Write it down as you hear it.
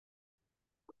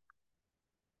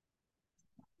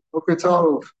Okay,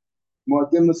 Tov.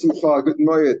 Moadim l'simcha. Good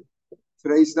morning.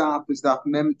 Today's stop is Daf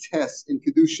Mem Tes in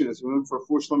Kiddushin. As we look for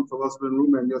four Shlom for Elazar ben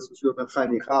Ruma and Yosef Shua ben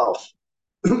Chaim Michal.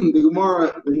 The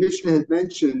Gemara, the Mishnah had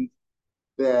mentioned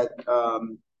that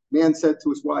man said to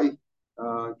his wife,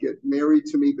 "Get married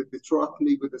to me, but betroth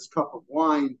me with this cup of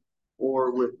wine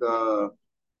or with a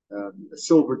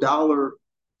silver dollar,"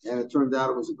 and it turned out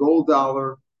it was a gold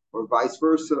dollar, or vice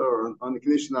versa, or on the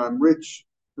condition that I'm rich,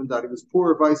 turned out he was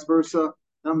poor, or vice versa.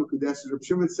 Reb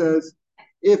Shimon says,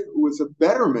 if it was a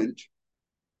betterment,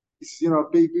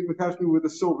 be Makashmi with a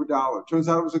silver dollar. Turns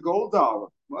out it was a gold dollar.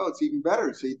 Well, it's even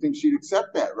better. So you think she'd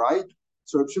accept that, right?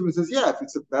 So Reb Shimon says, yeah, if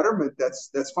it's a betterment, that's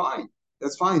fine.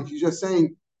 That's fine. He's just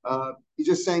saying,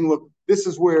 look, this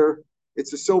is where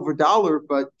it's a silver dollar,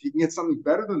 but if you can get something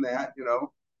better than that,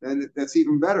 then that's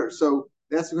even better. So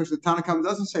that's the question. The Tanakhama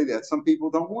doesn't say that. Some people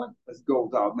don't want a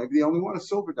gold dollar. Maybe they only want a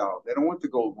silver dollar. They don't want the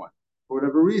gold one for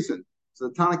whatever reason. So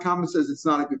the Tanakhama says it's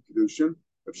not a good Kiddushin.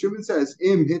 If Shimon says,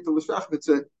 im hit the l'shach,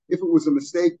 if it was a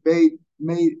mistake made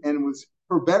and it was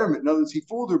her betterment, in other words, he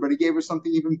fooled her, but he gave her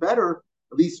something even better,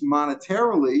 at least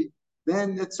monetarily,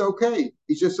 then it's okay.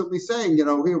 He's just simply saying,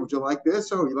 here, would you like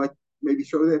this? Or you like maybe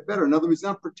show that better. In other words,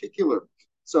 not particular.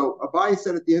 So Abai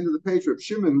said at the end of the page, Reb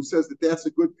Shimon, who says that that's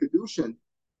a good Kiddushin,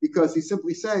 because he's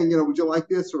simply saying, would you like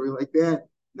this or you like that?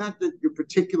 Not that you're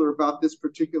particular about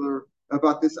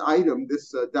this item,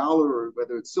 this dollar, or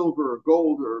whether it's silver or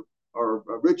gold or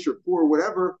rich or poor,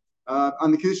 whatever.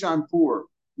 On the Kiddush, I'm poor.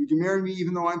 Would you marry me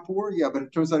even though I'm poor? Yeah, but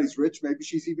it turns out he's rich. Maybe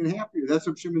she's even happier. That's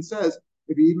what Shimon says.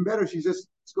 Maybe even better. It's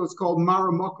called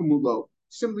Mara Makamulo.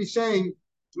 Simply saying,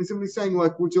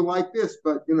 like, would you like this?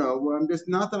 But, I'm just,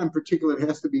 not that I'm particular. It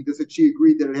has to be this. That she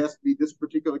agreed that it has to be this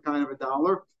particular kind of a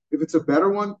dollar. If it's a better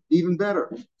one, even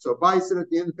better. So Abai said at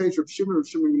the end of the page, Reb Shimon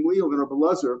Gamliel, and Reb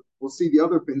Elazar, we'll see the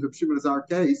other things. Reb Shimon is our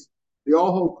case. They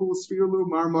all hold kul sfirlu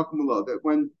Mara Makamulo. That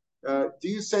when do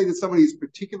you say that somebody is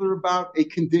particular about a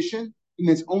condition? He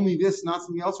means only this, not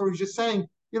something else, or he's just saying,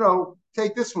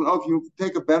 take this one. Oh, if you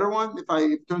take a better one, if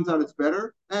it turns out it's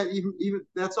better, even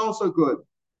that's also good.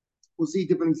 We'll see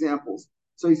different examples.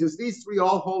 So he says these three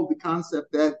all hold the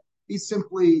concept that he's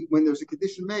simply, when there's a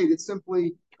condition made, it's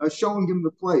simply showing him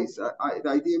the place. The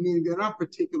idea meaning they're not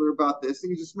particular about this,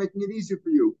 and he's just making it easier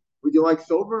for you. Would you like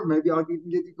silver? Maybe I'll even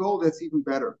give you gold. That's even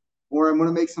better. Or I'm going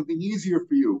to make something easier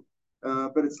for you.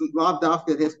 But it's lav dafka.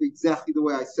 It has to be exactly the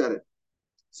way I said it.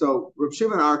 So Reb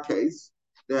Shimon, in our case,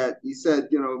 that he said,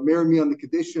 marry me on the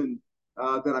condition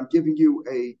that I'm giving you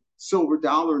a silver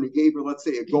dollar, and he gave her, let's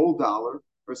say, a gold dollar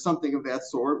or something of that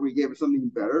sort, where he gave her something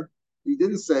better. He's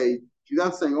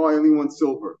not saying, oh, I only want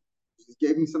silver. He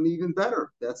gave me something even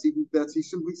better.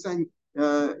 He's simply saying,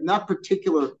 not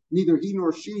particular, neither he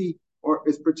nor she or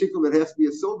is particular, it has to be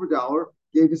a silver dollar.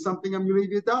 Gave you something, I'm going to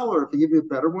give you a dollar. If I give you a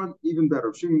better one, even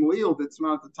better. Shimon Malil, that's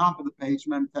at the top of the page,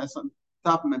 Memtes, on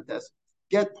top of Memtes.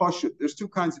 Get Pashut. There's two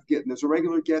kinds of get. There's a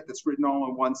regular get that's written all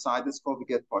on one side. That's called the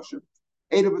get Pashut.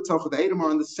 Edom and Tocha, the Edom are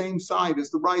on the same side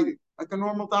as the writing, like a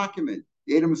normal document.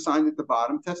 The Edom is signed at the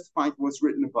bottom, testifying to what's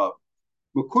written above.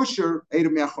 Makusher,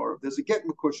 Edom Yachor. There's a get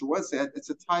Makusher. What's that? It's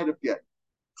a tied up get.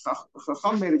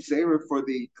 Chacham made a xerah for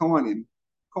the Kohanim.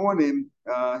 Kohanim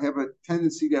have a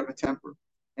tendency to have a temper.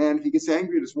 And if he gets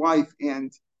angry at his wife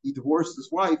and he divorced his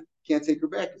wife, can't take her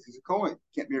back because he's a Kohen,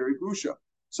 can't marry a Grusha.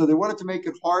 So they wanted to make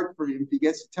it hard for him. If he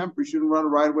gets a temper, he shouldn't run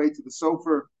right away to the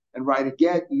sofa and write a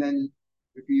get. And then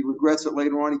if he regrets it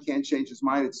later on, he can't change his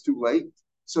mind. It's too late.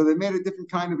 So they made a different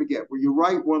kind of a get where you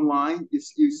write one line, you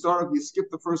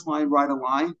skip the first line, write a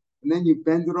line, and then you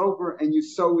bend it over and you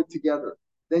sew it together.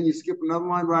 Then you skip another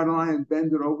line, write a line, and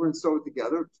bend it over and sew it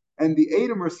together. And the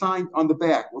Edom are signed on the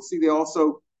back. We'll see the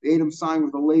Edom signed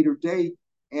with a later date,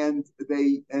 and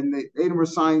the Edom are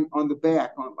signed on the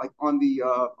back, on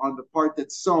the part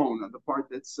that's sewn, on the part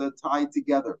that's tied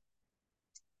together.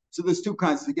 So there's two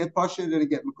kinds: a get pashut and a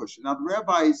get makusha. Now the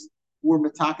rabbis were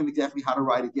metaking exactly how to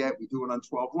write a get. We do it on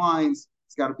 12 lines.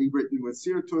 It's got to be written with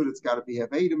sirtut. It's got to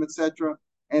have Edom, etc.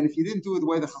 And if you didn't do it the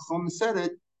way the Chacham said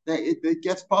it, it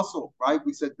gets puzzled, right?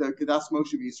 We said the Kedas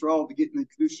Moshe Yisrael, the get in the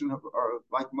Kiddushin or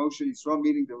like Moshe Yisrael,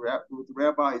 meaning what the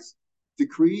rabbis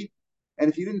decreed. And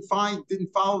if you didn't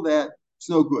follow that, it's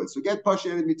no good. So get Pasha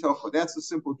Edom Mitocha. That's the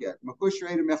simple get. Makush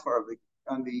Edom Echar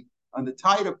on the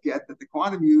tied up get that the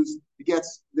Kohanim used,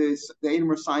 the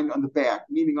Edom are signed on the back,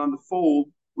 meaning on the fold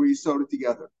where you sewed it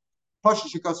together. Pasha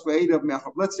Shekas Edom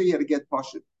Echar. Let's say you had a get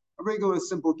Pasha. A regular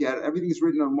simple get. Everything's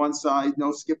written on one side,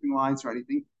 no skipping lines or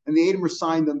anything, and the Edom are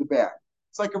signed on the back.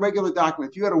 It's like a regular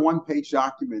document. If you had a one-page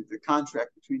document, a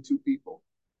contract between two people,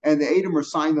 and the Edom are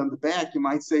signed on the back, you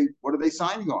might say, what are they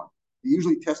signing on? They're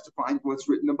usually testifying to what's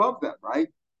written above them, right?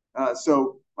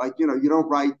 So Like, you don't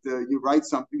write, you write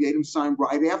something, the Edom sign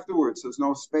right afterwards. So there's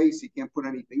no space. You can't put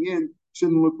anything in.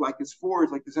 Shouldn't look like it's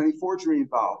forged, like there's any forgery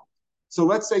involved. So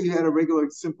let's say you had a regular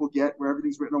simple get where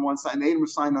everything's written on one side and the Edom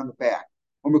was signed on the back.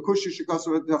 Or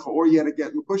you had a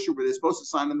get Makusha where they're supposed to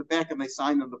sign on the back and they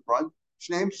signed on the front.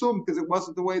 Shneim Sum, because it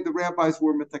wasn't the way the rabbis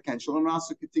were mitakenshel. And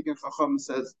also Ketikin Chacham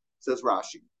says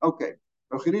Rashi. Okay.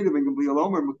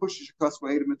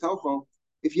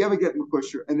 If you ever get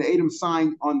Makusher and the Edom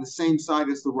signed on the same side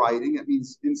as the writing, that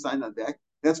means inside on the back,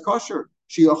 that's kosher.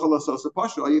 All you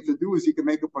have to do is you can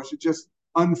make a pasha, just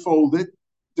unfold it,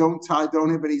 don't tie, don't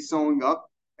have any sewing up,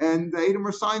 and the Edom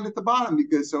are signed at the bottom,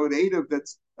 because so an Edom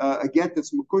that's a get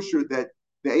that's Makusher that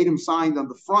the Edom signed on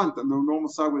the front, on the normal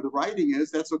side where the writing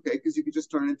is, that's okay, because you can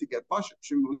just turn it into get pasha.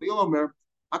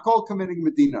 I call committing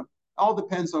Medina. All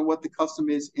depends on what the custom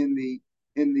is in the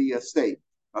state.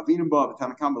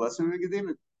 Tanakama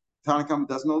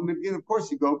doesn't know the Medina. Of course,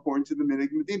 you go according to the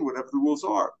Minig Medina, whatever the rules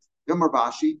are. Yomar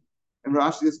Bashi, and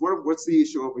Rashi says, what's the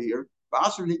issue over here? In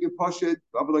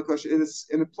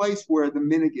a place where the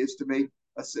Minig is to make,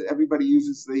 everybody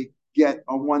uses the get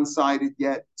on one-sided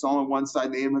get. It's all on one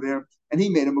side, name of there, and he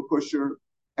made him a kusher.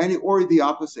 Or the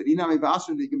opposite. The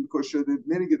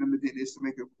Minig of the Medina is to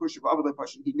make a kusher.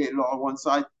 He made it all on one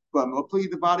side. But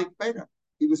the body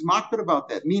he was mocked about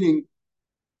that, meaning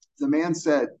the man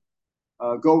said,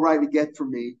 go write a get for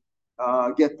me,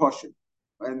 get Pashut.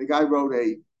 And the guy wrote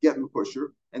a get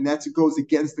Mekusher, and it goes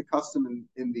against the custom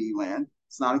in the land.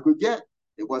 It's not a good get.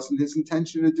 It wasn't his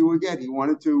intention to do a get. He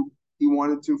wanted to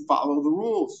follow the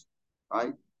rules,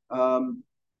 right?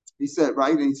 He said,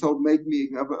 right, and he told, make me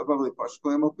a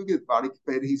body.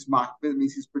 He's mocked. It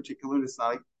means he's particular. It's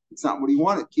not what he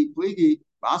wanted. Keep pligi.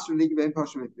 In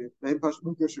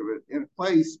a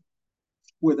place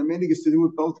where the minig is to do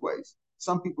it both ways.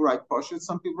 Some people write pasha,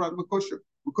 some people write makusher.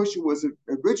 Makusher was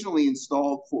originally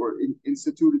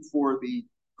instituted for the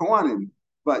Kohanim,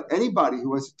 but anybody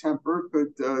who has a temper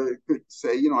could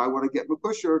say, I want to get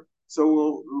makusher,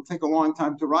 so it'll take a long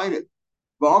time to write it.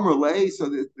 Ba'amr lei, so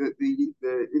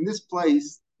in this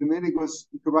place the minig was,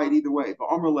 you could write either way.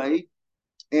 Ba'amr lei,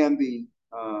 and the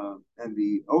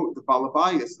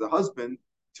balabayas, the husband,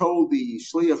 told the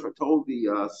shliach, or told the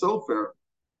sofer,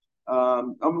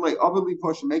 I'm like,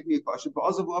 make me a pasha, but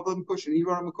and he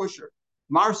wrote him a kusher.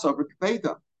 Mar Savar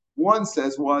Kapeta. One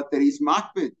says what? That he's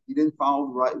makbid. He didn't follow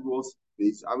the right rules.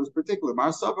 I was particular.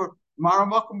 Mar Savar, Mara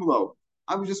Makumlo.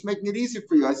 I was just making it easier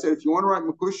for you. I said, if you want to write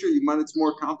makusher, it's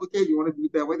more complicated. You want to do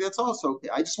it that way, that's also okay.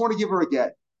 I just want to give her a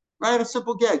get. Right? A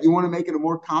simple get. You want to make it a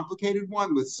more complicated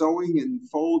one with sewing and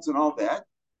folds and all that.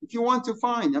 If you want to,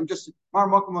 fine. I'm just, Mar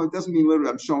Makumlo, it doesn't mean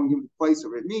literally I'm showing him the place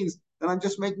of it. It means that I'm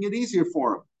just making it easier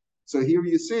for him. So here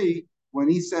you see when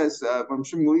he says, when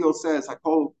Shmuel says,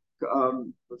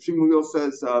 Shmuel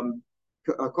says,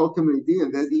 "Kol Medina,"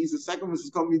 that he's the second one says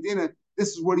Kol Medina. This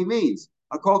is what he means.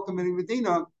 A Kol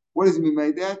Medina. What does he mean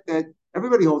by that? That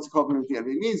everybody holds Kol Medina.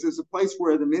 It means there's a place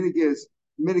where the minig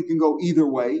can go either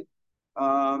way.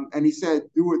 And he said,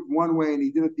 do it one way, and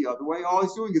he did it the other way. All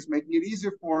he's doing is making it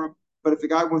easier for him. But if the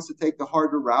guy wants to take the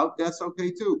harder route, that's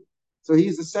okay too. So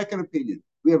he's the second opinion.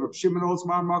 We have a Shimon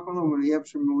Osmar Makalom, and we have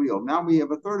Shmuel. Now we have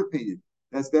a third opinion.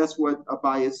 That's what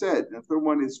Abaya said. And the third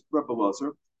one is Rebbe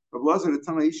Lazar.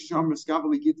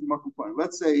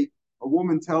 Let's say a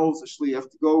woman tells a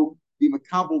shliach to go be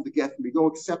makabel the get for me, go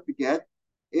accept the get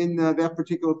in that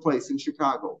particular place in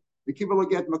Chicago. The kibbutz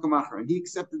get makamacher, and he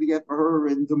accepted the get for her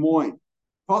in Des Moines.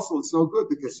 Possible, it's no good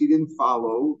because she didn't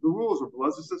follow the rules. Rebbe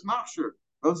Lazar says machshir.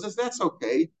 Rebbe says that's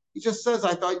okay. He just says,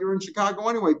 I thought you were in Chicago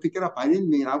anyway. Pick it up. I didn't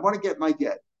mean, I want to get my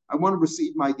get. I want to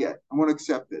receive my get. I want to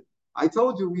accept it. I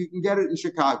told you can get it in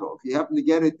Chicago. If you happen to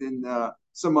get it in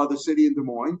some other city in Des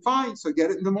Moines, fine. So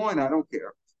get it in Des Moines. I don't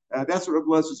care. That's what Rebbe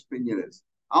Lezer's opinion is.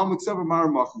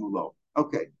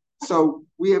 Okay. So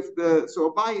we have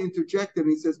so Abai interjected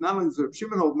and he says, not only does Reb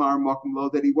Shimon hold Mara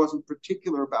Makom that he wasn't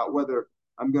particular about whether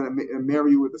I'm going to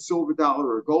marry you with a silver dollar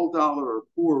or a gold dollar or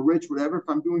poor or rich, whatever. If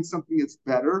I'm doing something that's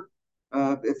better,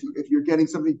 if you're getting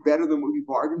something better than what we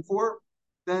bargained for,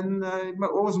 then I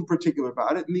wasn't particular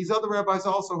about it. And these other rabbis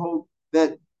also hold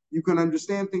that you can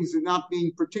understand things as not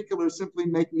being particular, simply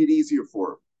making it easier for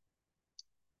them.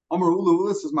 Amar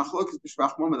Ula says, Machlokes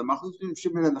b'shvach mama, the Machlokes between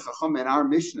Shimon and the Chacham in our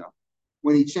Mishnah.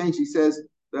 When he changed, he says,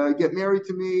 get married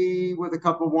to me with a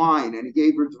cup of wine. And he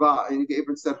gave her dva, and he gave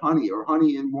her instead honey, or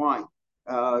honey and wine.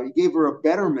 He gave her a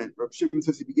betterment. Reb Shimon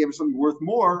says if he gave her something worth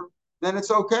more, then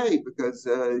it's okay, because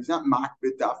he's not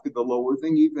makbid dafka the lower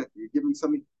thing. Even if you give him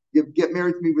something, get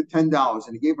married to me with $10,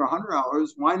 and he gave her $100,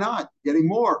 why not? Getting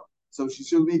more. So she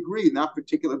certainly agreed, not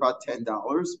particular about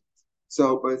 $10.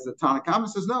 So, but the Tanakama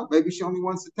says no. Maybe she only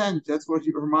wants the 10. That's what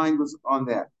her mind was on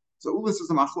that. So Ula says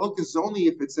the machlokas is only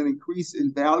if it's an increase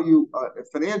in value,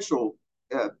 financial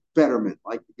betterment,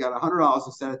 like you got $100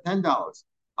 instead of $10.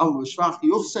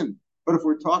 But if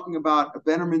we're talking about a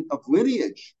betterment of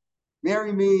lineage,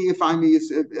 marry me if I'm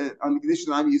on the condition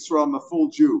that I'm Yisrael, I'm a full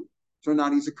Jew. Turns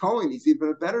out he's a Kohen, he's even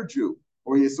a better Jew,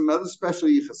 or he has some other special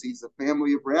yichus, he's a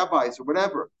family of rabbis or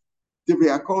whatever.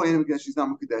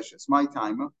 It's my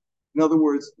time. In other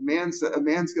words, a man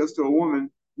goes to a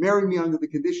woman, marry me under the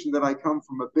condition that I come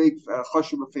from a big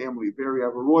chashuva family, I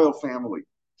have a royal family.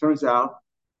 Turns out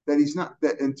that he's not.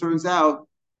 Turns out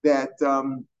that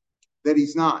that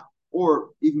he's not.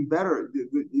 Or even better,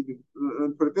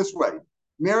 put it this way: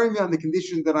 marry me on the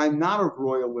condition that I'm not of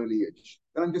royal lineage,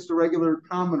 that I'm just a regular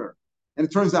commoner. And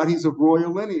it turns out he's of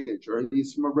royal lineage, or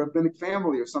he's from a rabbinic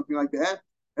family, or something like that.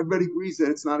 Everybody agrees that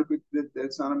it's not that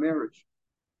it's not a marriage.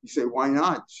 You say, why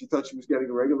not? She thought she was getting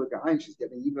a regular guy, and she's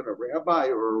getting even a rabbi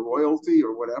or a royalty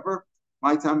or whatever.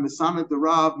 My time, Misana the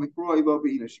Rav McRoy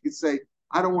Lobina. She could say,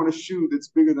 I don't want a shoe that's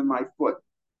bigger than my foot.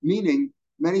 Meaning,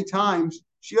 many times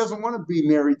she doesn't want to be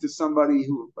married to somebody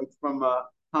who, like, from a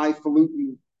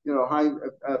highfalutin, high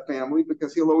family,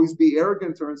 because he'll always be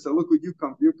arrogant to her and say, look what you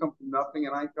come from. You come from nothing,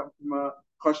 and I come from a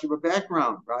chashuva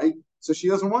background, right? So she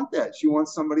doesn't want that. She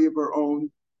wants somebody of her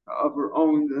own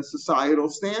societal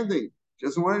standing. She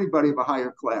doesn't want anybody of a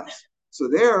higher class. So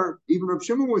there, even Reb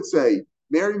Shimon would say,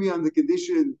 marry me on the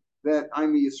condition that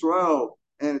I'm a Yisrael,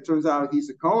 and it turns out he's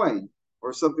a Kohen,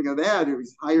 or something of that, or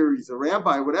he's a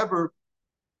rabbi, whatever,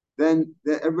 then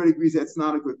everybody agrees that's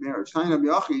not a good marriage.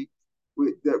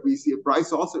 That we see a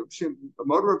Bryce also, a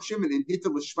motor of Shimon in Hitta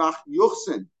l'shvach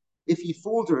yuchsin. If he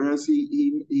fooled her, as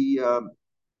he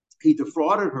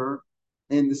defrauded her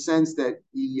in the sense that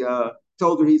he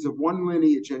told her he's of one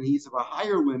lineage and he's of a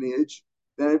higher lineage,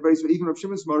 then everybody's, even Rav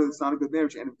Shimon's motive, it's not a good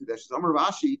marriage. And Amar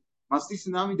Rashi,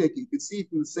 you could see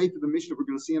from the Sefer of the Mishnah, we're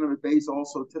going to see in our base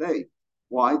also today.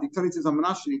 Why? The Tanya says, so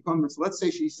let's say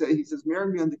he says,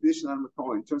 marry me on the condition that I'm a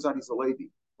Kohen. Turns out he's a Levi.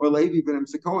 Or Levi, but I'm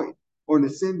a Kohen. Or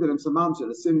Nasin, but I'm a Mamzer.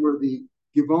 Nasin were the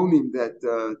Givonim that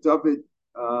David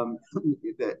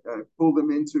pulled them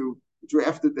into,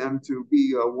 drafted them to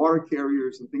be water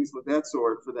carriers and things of that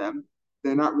sort for them.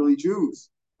 They're not really Jews.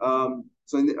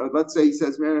 So let's say he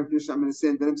says, "Man, I'm going to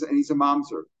sin," and he's a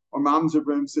mamzer, or mamzer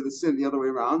brings to the sin the other way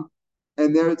around.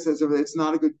 And there it says it's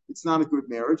not a good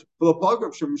marriage. But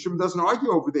the Shimon doesn't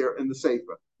argue over there in the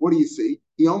Sefer. What do you see?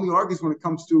 He only argues when it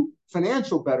comes to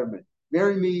financial betterment.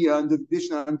 Marry me under the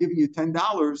condition I'm giving you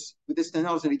 $10 with this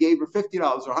 $10, and he gave her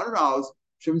 $50 or $100.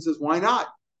 Shimon says, why not?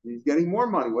 He's getting more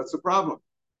money. What's the problem?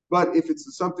 But if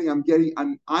it's something I'm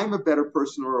a better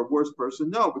person or a worse person,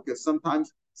 no, because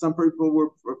sometimes some people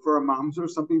will prefer a mamzer,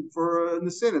 some people prefer a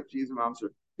nisin if she's a mamzer.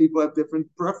 People have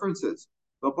different preferences.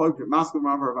 What do you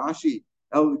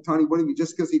mean?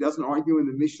 Just because he doesn't argue in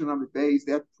the Mishnah on the base,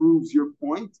 that proves your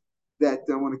point that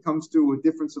when it comes to a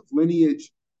difference of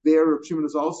lineage, there Shimon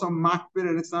is also makbid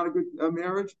and it's not a good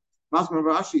marriage. Let's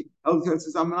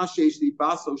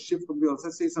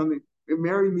say something.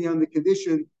 Marry me on the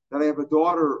condition that I have a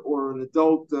daughter or an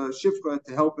adult shifra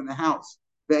to help in the house.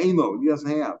 Ve'emo, he doesn't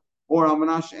have. Or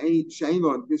Amanash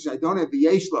She'emo, I don't have the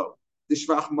Yeshlo. The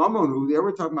Shvach Mamon, who they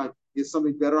were talking about, is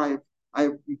something better. I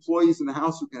have employees in the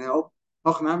house who can help.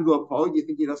 You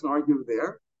think he doesn't argue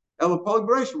there?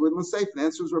 Let's say the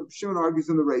answer is Rabbi Shimon argues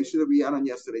in the ratio that we had on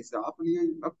yesterday's stop, and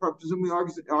he presumably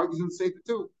argues in the Sefer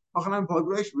too.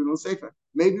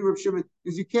 Maybe Rabbi Shimon,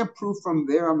 because you can't prove from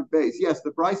there on the base. Yes,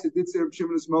 the Brisa did say Rabbi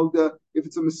Shimon is Mogda. If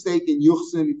it's a mistake in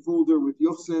Yuchsin, he fooled her with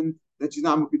Yuchsin, that she's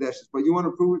not Mukadeshes. But you want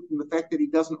to prove it from the fact that he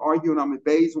doesn't argue in Amid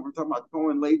Beis when we're talking about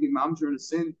Kohen, Levi, Mamzer, and a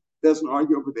sin, doesn't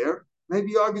argue over there.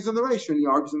 Maybe he argues in the ratio, and he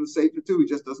argues in the Sefer too. He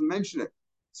just doesn't mention it.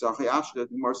 So how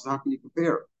can you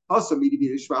compare? When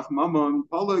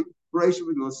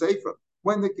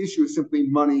the issue is simply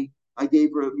money, I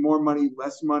gave her more money,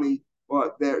 less money.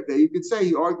 Well, there you could say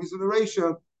he argues in the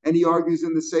ratio and he argues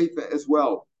in the Sefer as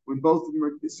well. When both of them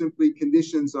are simply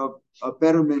conditions of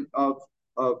betterment of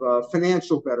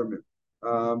financial betterment.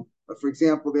 For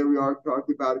example, there we are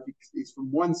talking about if he's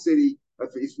from one city,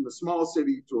 if he's from a small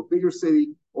city to a bigger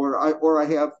city, or I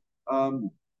have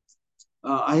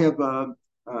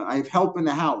help in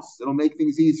the house. It'll make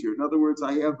things easier. In other words,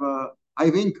 I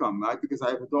have income, right? Because I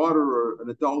have a daughter or an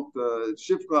adult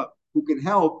shifra who can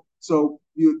help. So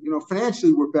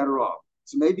financially we're better off.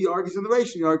 So maybe he argues in the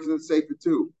ratio, he argues in the Sefer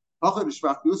too. But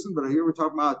here we're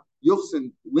talking about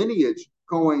Yuchsin lineage,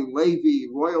 Kohen, Levi,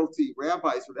 royalty,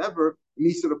 rabbis, whatever.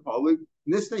 Misa the Polig.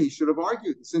 In this thing he should have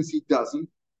argued. Since he doesn't,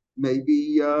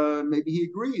 maybe he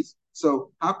agrees.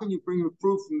 So how can you bring a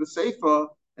proof from the Sefer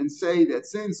and say that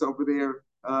since over there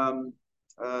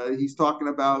he's talking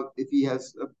about if he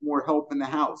has more help in the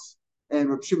house, and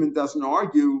Reb Shimon doesn't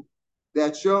argue,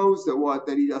 that shows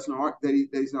that he doesn't argue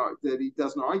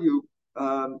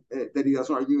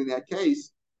in that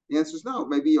case. The answer is no.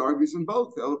 Maybe he argues in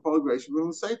both. The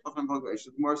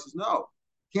Gemara says no.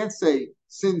 Can't say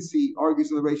since he argues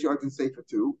in the ratio, argues in Sefer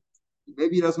too.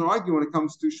 Maybe he doesn't argue when it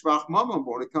comes to Shvach Mamon,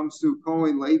 but when it comes to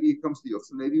Cohen, Levi, it comes to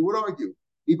Yosef, maybe he would argue.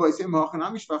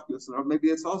 Maybe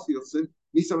that's also Yosef. Do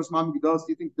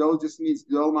you think Dol just means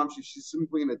Dol Mam? She's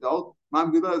simply an adult.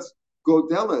 Mam Gedas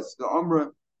Godelis. The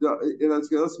Umrah.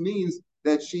 Gedas means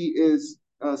that she is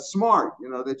smart.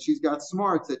 That she's got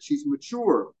smarts. That she's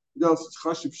mature.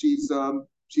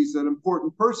 She's an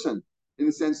important person in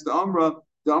the sense the Umrah,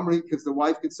 because the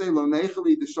wife could say lo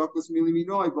necheli the shaklas mili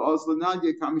minoi va'oz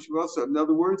l'nadia kamish v'osa. In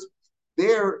other words,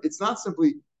 there it's not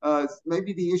simply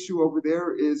maybe the issue over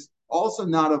there is also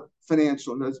not a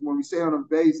financial. And when we say on a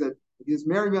base that he's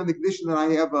married me on the condition that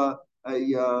I have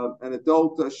an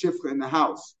adult shifra in the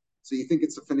house. So you think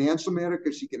it's a financial matter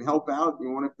because she can help out.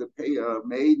 You won't have to pay a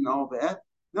maid and all that.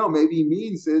 No, maybe he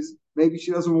means is maybe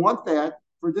she doesn't want that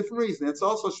for a different reason. That's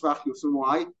also shvach yosem.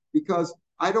 Why? Because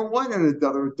I don't want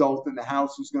another adult in the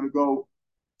house who's going to go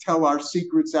tell our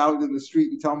secrets out in the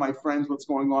street and tell my friends what's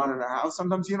going on in our house.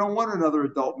 Sometimes you don't want another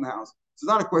adult in the house. So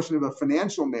it's not a question of a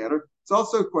financial matter. It's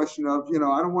also a question of, I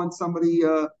don't want somebody,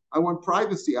 I want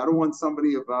privacy. I don't want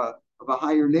somebody of a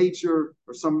higher nature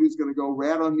or somebody who's going to go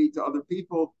rat on me to other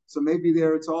people. So maybe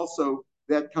there it's also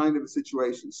that kind of a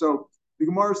situation. So the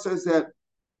Gemara says that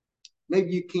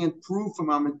maybe you can't prove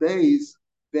from Ahmed Beis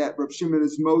that Reb Shimon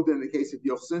is Moda in the case of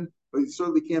Yochsin, but you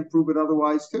certainly can't prove it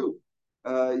otherwise too.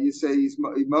 You say he's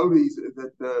Moda,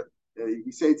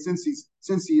 you say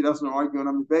since he doesn't argue on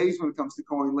Ahmed Beis when it comes to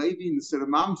Kohen Levi and the Siddur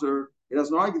Mamzer, he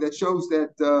doesn't argue. That shows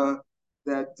that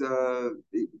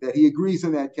he agrees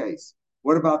in that case.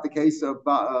 What about the case of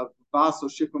Bas or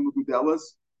Shifra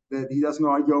Megudelis, that he doesn't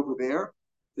argue over there?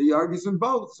 He argues in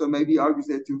both. So maybe he argues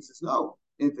there too. He says no.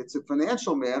 If it's a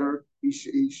financial matter,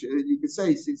 you could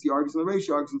say since he argues in the ratio,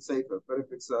 he argues in Sefer. But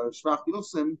if it's Shvach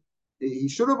Yosim, he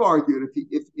should have argued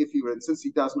if he would. And since he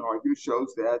doesn't argue, it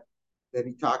shows that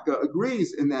Hitaka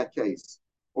agrees in that case.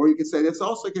 Or you could say that's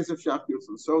also a case of Shvach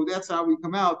Yosim. So that's how we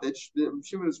come out that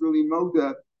Shimon is really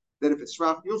Moda, that if it's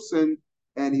Shvach Yosim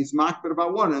and he's makbid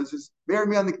about one, and it's just marry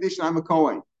me on the condition I'm a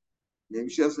Kohen. Maybe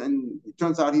she doesn't, and it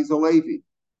turns out he's a Levi.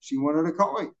 She wanted a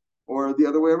Kohen. Or the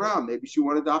other way around. Maybe she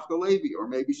wanted Dafka Levi, or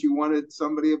maybe she wanted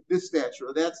somebody of this stature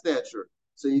or that stature.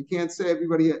 So you can't say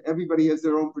everybody has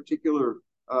their own particular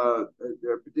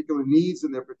needs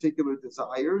and their particular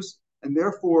desires, and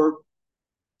therefore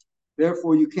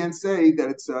you can't say that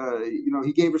it's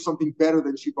he gave her something better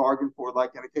than she bargained for,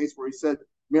 like in a case where he said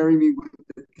marry me with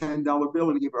the $10 bill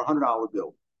and he gave her a $100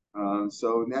 bill.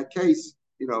 So in that case,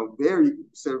 there you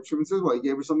say Shimon says, well, he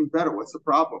gave her something better. What's the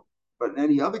problem? But in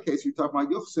any other case, we talk about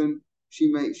Yochsin,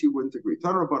 she wouldn't agree.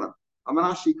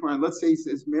 Let's say he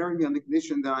says, marry me on the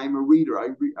condition that I'm a reader.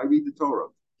 I read the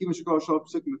Torah. If you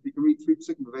can read 3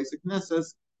 psukim of basic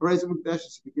Knesses, if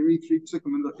you can read 3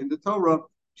 psukim in the Torah,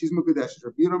 she's Mukadeshes.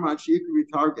 She can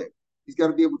read Targum. He's got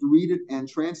to be able to read it and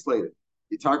translate it.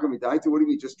 The Targum Idaita, what do you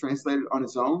mean? Just translate it on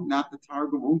his own, not the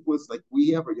Targum Umplis like we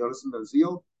have, or Yodas and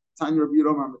Bazil. Tanya Rabbi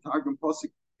Yom Targum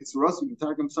Posik. It's for us, we can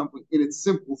Targum something in its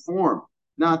simple form.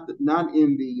 Not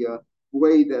in the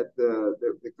way that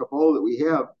the Kabbalah that we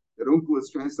have, that Uncle is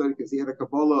translated because he had a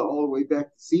Kabbalah all the way back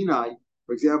to Sinai.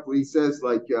 For example, he says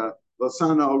like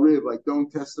Lasana al Rib, like don't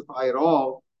testify at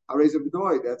all. Hareza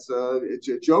B'doi, that's it's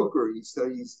a joker.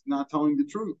 He's not telling the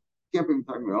truth. Can't be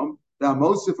talking about now.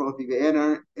 Mosif, if you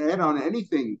add on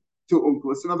anything to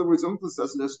Unclus, in other words, Unclus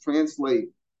doesn't just translate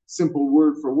simple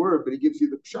word for word, but he gives you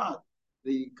the pshat,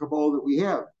 the Kabbalah that we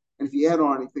have. And if you add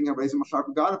on anything,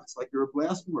 it's like you're a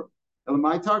blasphemer.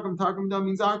 My Targum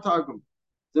means our Targum.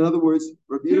 In other words,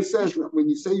 Rabbi Yehuda says that when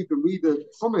you say you can read the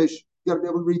Chumash, you got to be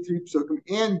able to read 3 psukim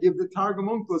and give the Targum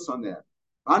Unclus on that.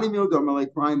 Ani Mildom,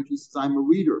 like crying if he says I'm a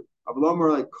reader.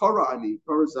 Avlomar like Korah Ani.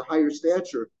 Korah is a higher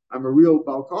stature. I'm a real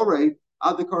Balkore.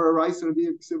 Ad Korah Rice and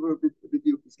he's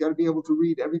got to be able to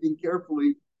read everything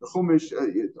carefully. The Chumash,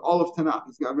 all of Tanakh.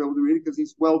 He's got to be able to read it because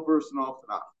he's well versed in all of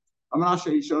Tanakh. I'm not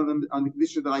sure he's shown them on the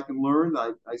condition that I can learn,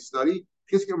 that I study.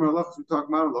 Kiskim halachas we talk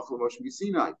about halachas l'moshe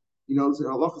Sinai. He knows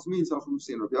halachas means halachas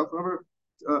Sinai.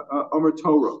 Omer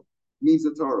Torah means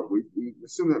the Torah. We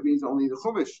assume that means only the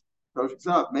Chumash.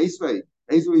 Meisvei,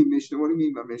 Ezui Mishnah. What do you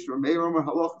mean by Mishnah? Meir Omer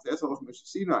halachas. That's halachas Mishnah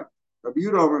Sinai. Rabbi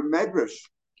Yehuda Omer Medrash.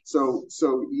 So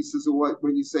he says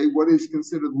when you say what is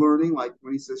considered learning, like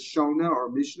when he says Shona or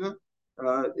Mishnah,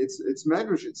 it's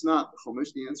Medrash. It's not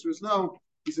Chumash. The answer is no.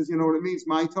 He says, you know what it means?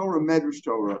 My Torah, Medrash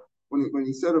Torah. When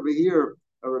he said over here,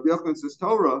 Rabbi Yochanan says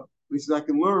Torah, he says, I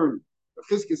can learn.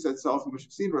 Chizkiah said Salchim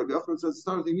Meshachsin. Rabbi Yochanan says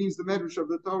Torah. He means the Medrash of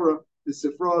the Torah, the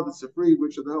Sifra, the Sifri,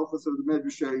 which are the halachas of the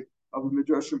Medrash of the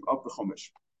Midrashim of the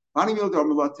Chumash.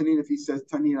 If he says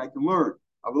Tanin, I can learn.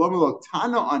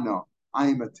 Tana Ana, I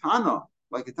am a Tana,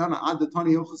 like a Tana Ad the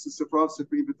Tani Hilchas Sifra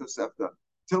Sifri B'Tosefta,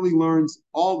 till he learns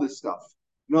all this stuff.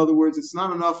 In other words, it's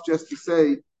not enough just to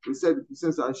say. He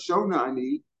says I Shona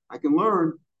Ani, I can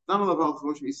learn.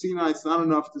 It's not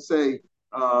enough to say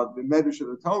the Medrash of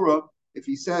the Torah. If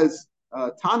he says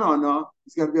Tana Ana,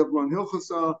 he's got to be able to learn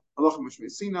Hilchasa, Halacha Mishmei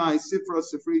Sinai, Sifra,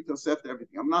 Sifri, Tosefta,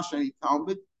 everything. I'm not any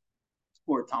Talmud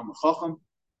or Talmud Chacham.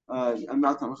 I'm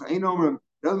not Talmud Chacham.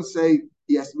 It doesn't say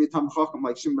he has to be a Talmud Chacham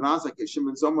like Shimon Azak,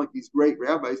 Shimon Zom, like these great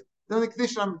rabbis. Then the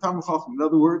קידושין I'm a Talmud Chacham. In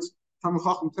other words, Talmud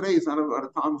Chacham today is not what a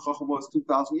Talmud Chacham was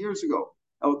 2,000 years ago.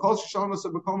 They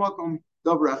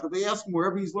ask him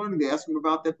wherever he's learning. They ask him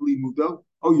about that limudo.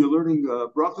 Oh, you're learning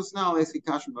brachos now. They ask him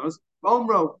kashmos,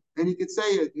 and he could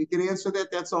say it. He could answer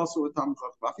that. That's also a Talmud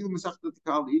Chacham.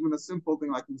 Even a simple thing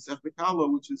like Masechet Kala,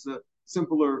 which is a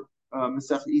simpler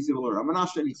Masechet, easy to learn. I'm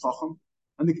not any Chacham,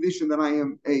 on the condition that I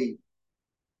am a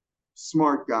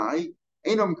smart guy.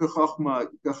 Einam kachachma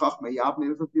yabna.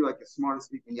 It doesn't feel like a smart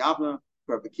speaking yabna.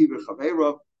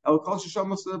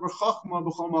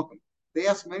 They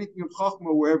ask him anything of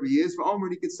Chachma wherever he is. For Omer,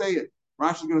 he could say it.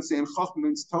 Rashi is going to say in Chachma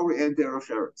means Torah and Derech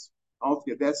Eretz.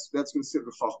 Altogether, that's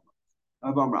considered Chachma.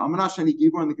 I'm not shani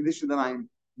gibor on the condition that I'm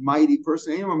mighty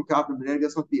person. Anyone doesn't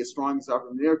have to be as strong as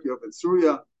Avram Nerkio, but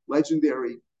Surya,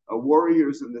 legendary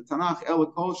warriors in the Tanakh.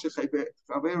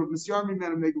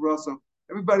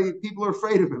 Everybody, people are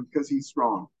afraid of him because he's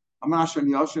strong. I'm not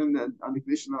shani yashin on the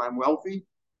condition that I'm wealthy.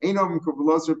 Einom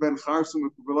Kubelazar ben Charsim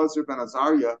with Kubelazar ben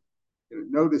Azariah.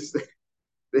 Notice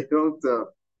they don't do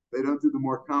the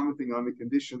more common thing on the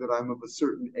condition that I'm of a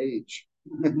certain age.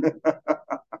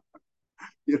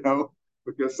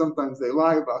 Because sometimes they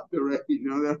lie about their age.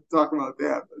 They're not talking about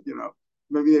that, but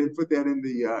maybe they didn't put that in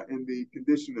the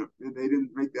condition and they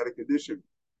didn't make that a condition.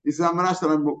 He says, I'm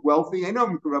wealthy. I know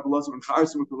Rabbi Lazar and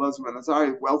Charsim, Lazar and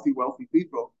Azariah, wealthy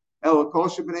people. They honor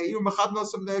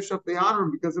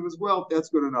him because of his wealth. That's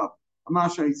good enough. I'm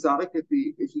not sure he's tzaddik.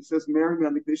 If he says, marry me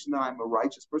on the condition that I'm a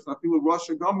righteous person, I feel with Rosh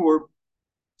Gamur,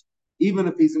 even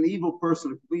if he's an evil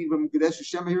person, you have to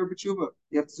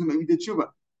assume maybe he did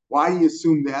tshuva. Why do you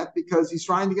assume that? Because he's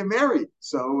trying to get married.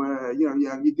 So,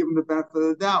 you give him the benefit of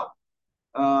the doubt.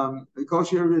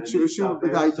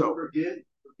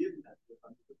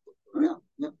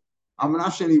 Yeah. I'm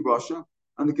not any Russia.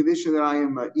 On the condition that I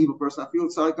am an evil person, I feel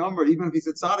tzaddik Amr. Even if he's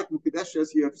a tzaddik,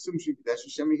 Mukadeshes, you have to assume she Kadesh.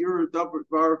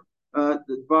 Again,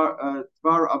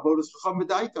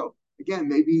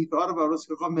 maybe he thought about us.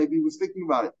 Maybe he was thinking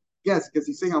about it. Yes, because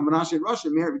he's saying, I'm Menashe in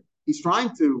Russia, married. He's trying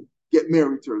to get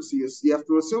married to her. So you have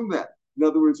to assume that. In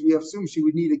other words, we have to assume she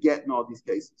would need a get in all these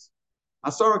cases.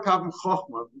 Asara Kavim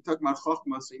Chochma. We're talking about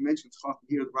Chochma, so he mentions Chochma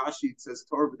here. The Rashi, it says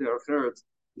Torah B'derech Eretz.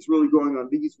 He's really going on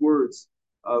these words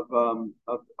of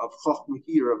Chochma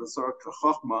here, of Asara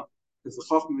Chochma, because the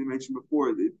Chochma we mentioned before,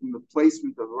 in the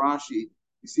placement of Rashi,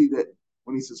 you see that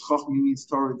when he says Chochma, he means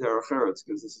Torah Derech Eretz,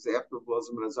 because this is after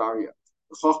Elazar ben Azariah.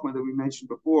 The Chochma that we mentioned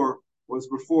before was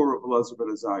before Elazar ben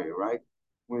Azariah, right?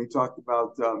 When he talked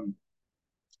about Shishon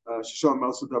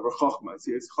Melsa Davar Chochma.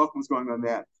 See, Chochma's going on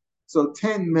that. So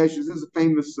 10 measures. This is a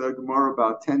famous Gemara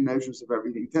about 10 measures of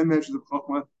everything. 10 measures of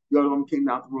Chochma. Yoram came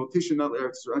down to the world. Tisha Nel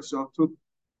Eretz Yisrael took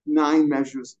 9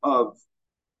 measures of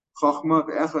Chochma,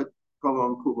 Echad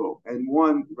Kolon Kubo, and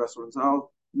 1 restaurant.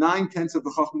 9/10 of the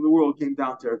Chochma of the world came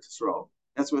down to Eretz Yisrael.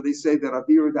 That's why they say that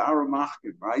Avir the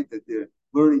Aramachkim, right? That they're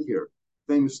learning here.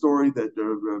 Famous story that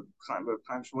Chaim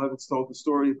Shmulevitz told the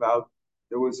story about.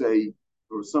 There was a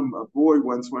boy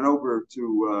once went over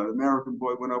to American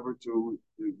boy went over to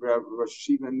Rosh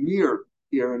Yeshiva in Mir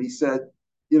here, and he said,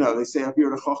 they say Avir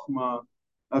the Chochma,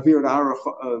 Avir the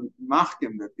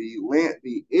Aramachkim, that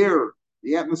the air,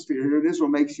 the atmosphere here in Israel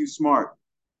makes you smart.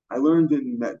 I learned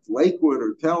in Lakewood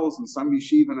or Tells and some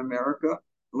yeshiva in America.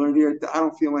 I learned here I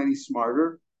don't feel any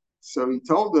smarter. So he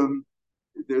told them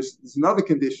there's another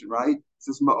condition, right? It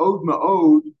says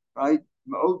ma'od, right?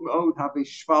 Ma'od have a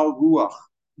shval ruach,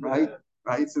 right? Yeah.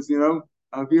 Right? It says,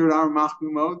 avir ar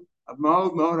machnu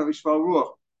ma'od have a shval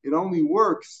ruach. It only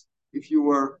works if you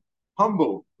were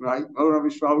humble, right? Ma'od have a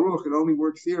shval ruach. It only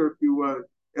works here if you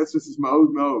that's just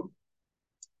ma'od.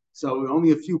 So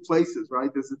only a few places,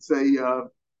 right? Does it say?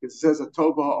 It says a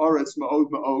tova haaretz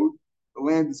ma'od. The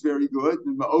land is very good.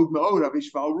 And ma'od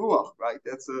avishval ruach, right?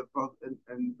 That's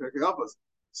and Perkei.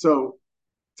 So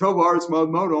tova haaretz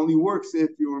ma'od only works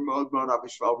if you are ma'od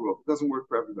avishval ruach. It doesn't work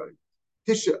for everybody.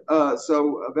 Tisha,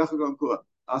 Vechagam Kula.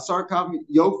 Asar Kavim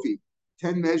Yofi,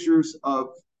 10 measures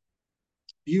of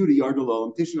beauty,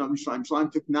 Ardalolam. Tisha Mishlam.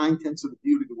 Mishlam took 9/10 of the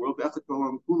beauty of the world.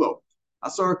 Vechagam Kulo.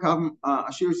 Asar Kavim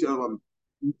Ashir Yalam.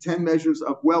 10 measures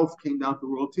of wealth came down to the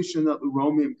world. Tisha Nat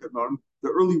Romim Kadmarim. The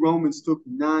early Romans took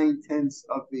 9/10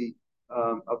 of the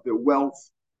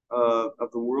wealth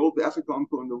of the world. The Echagam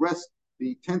Kula, and the rest,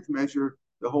 the 10th measure,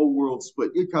 the whole world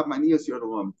split. Yikav Manias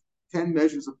Yardalam. 10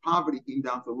 measures of poverty came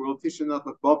down to the world. Tishanat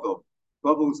of Bavel.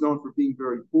 Bavel was known for being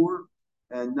very poor,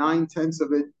 and 9/10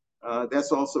 of it,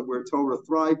 that's also where Torah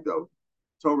thrived, though.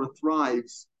 Torah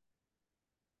thrives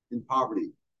in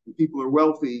poverty. When people are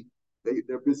wealthy,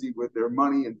 they're busy with their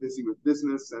money and busy with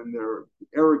business, and they're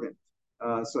arrogant.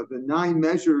 So the 9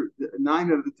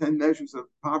 out of the 10 measures of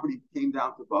poverty came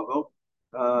down to Bavel.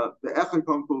 The Echon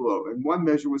Kulo, and 1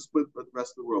 measure was split for the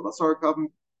rest of the world. Asar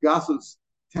Kavim Gasus,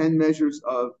 10 measures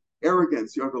of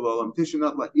arrogance, Yardalolam,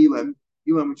 Tishanat La Elam,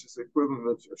 which is the equivalent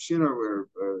of Shinar, where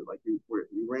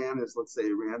Iran is, let's say,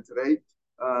 Iran today.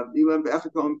 Elam,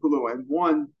 Echakon Kulo, and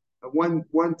one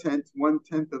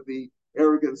tenth of the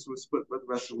arrogance was split with the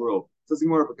rest of the world. So it's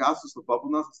more of a Gasus to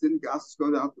Babel. Didn't Gasus go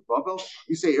down to Babel?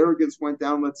 You say arrogance went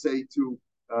down, let's say, to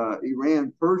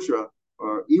Iran, Persia,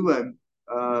 or Elam,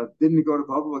 didn't it go to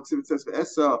Babel? It says,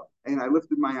 Esa, and I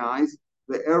lifted my eyes,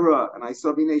 the era, and I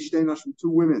saw Binei Shtenash from 2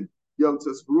 women. It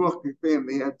says,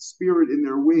 they had spirit in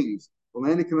their wings.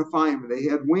 They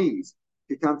had wings,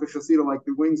 like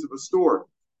the wings of a stork.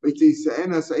 And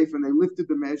they lifted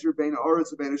the measure.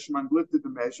 Lifted the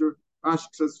measure.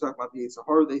 Rashi says, talk about the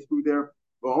Yitzhahar they threw there.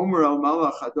 And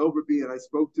I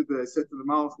said to the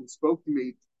Malach who spoke to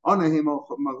me,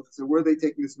 so where are they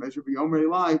taking this measure? To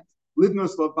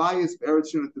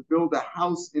build a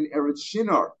house in Eretz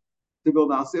Shinar. To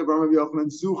build a house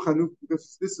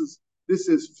because this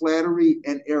is flattery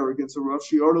and arrogance. So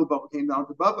Rosh Hashanah came down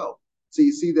to Babel. So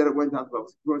you see that it went down to Babel.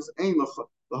 Of course, it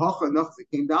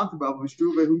came down to Babel,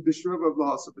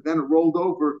 but then it rolled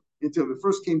over until it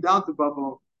first came down to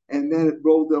Babel, and then it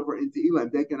rolled over into Elam.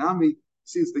 Dekanami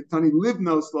sees the Tani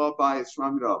Livnos law by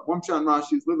Shramira. One shot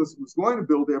Rashi's Livnos was going to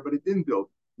build there, but it didn't build.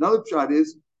 Another shot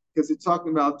is because it's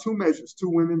talking about 2 measures. 2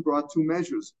 women brought 2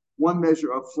 measures. 1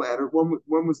 measure of flattery, one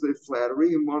was the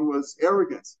flattery, and 1 was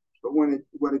arrogance. But when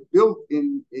it built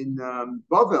in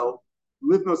Bavel,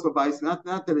 Livnos Labais, not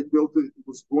that it built it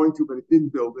was going to, but it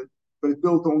didn't build it, but it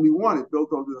built only 1. It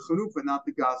built only the Chanufa, not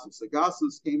the Gasus. The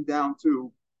Gasus came down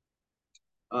to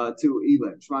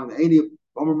Elam.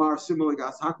 Similar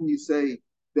Gas. How can you say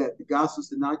that the Gasus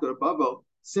did not go to Bavel?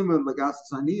 Simon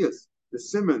Lagasus Anias. The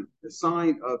simon, the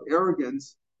sign of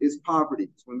arrogance, is poverty.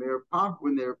 When they're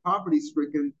poverty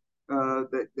stricken,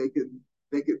 that they can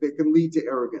lead to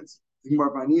arrogance.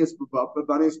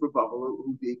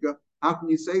 How can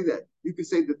you say that? You could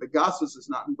say that the Gasus is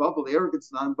not in Babel, the arrogance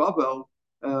is not in Babel,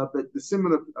 but the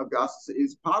simon of Gasus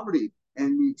is poverty.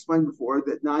 And we explained before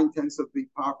that 9/10 of the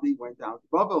poverty went down to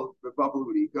Babel, the Babel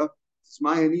Udika. It's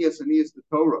my Aeneas the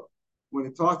Torah. When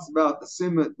it talks about the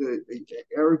simon, the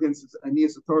arrogance is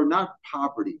Aeneas the Torah, not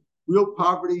poverty. Real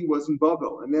poverty was in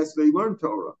Babel, and that's they learned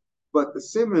Torah. But the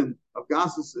simon of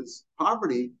Gasus is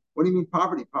poverty. What do you mean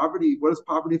poverty? Poverty, what does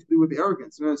poverty have to do with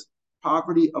arrogance? And it's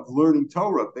poverty of learning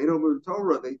Torah. If they don't learn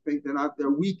Torah, they think they're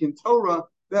weak in Torah,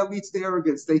 that leads to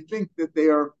arrogance. They think that they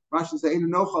are, Rashi says,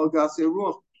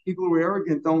 people who are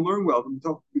arrogant don't learn well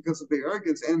because of their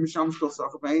arrogance, and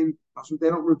they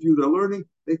don't review their learning,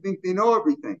 they think they know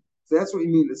everything. So that's what you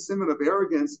mean. The simon of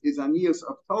arrogance is Aeneas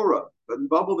of Torah. But in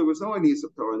Babel, there was no Aeneas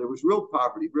of Torah. There was real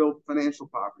poverty, real financial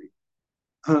poverty.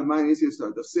 The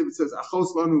Sivit says,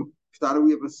 Achos Lanu,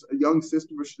 we have a young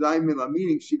sister,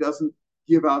 meaning she doesn't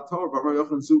give out Torah.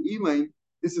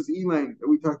 This is Elaine that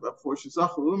we talked about before.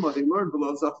 They learn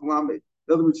below Zachalamed.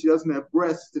 In other words, she doesn't have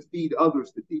breasts to feed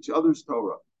others, to teach others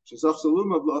Torah. There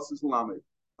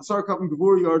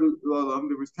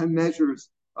was 10 measures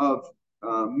of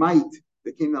might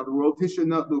that came out of the world. Tisha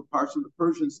Nutlu, parts of the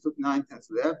Persians took 9/10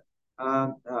 of that.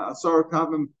 Asar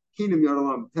Kavim Kinam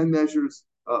Yardalam, 10 measures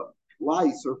of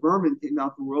lice or vermin came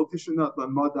out of the world. Tisha Nutla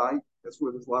Madai, that's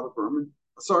where there's a lot of vermin.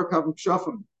 Asar Kavim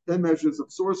Shafim, 10 measures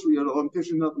of sorcery. Yardalam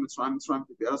Tisha Nutla Mitzrayim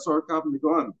Asar Kavim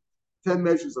Negon, 10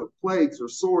 measures of plagues or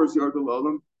sores.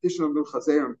 Yardalam Tisha Nutla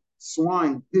Chazerim,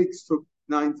 swine, pigs took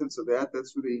 9/10 of that.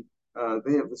 That's where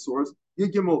they have the sores.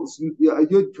 Yud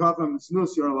Kavim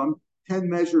Snus Yardalam, 10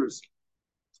 measures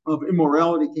of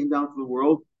immorality came down to the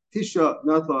world. Tisha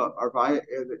Natha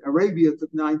Arabia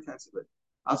took 9/10 of it.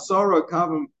 Asara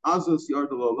Kavim Azos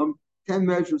Yardalolam, 10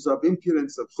 measures of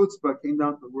impudence of chutzpah came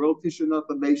down to the world. Tisha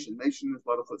Natha Nation is a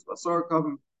lot of chutzpah. Asara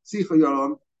Kavim Sicha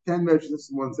Yardalam, 10 measures, this is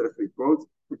the ones that I quote.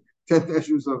 10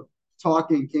 measures of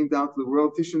talking came down to the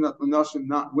world. Tishanat Lanashim,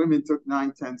 not women, took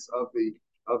 9/10 of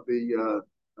the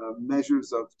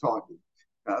measures of talking.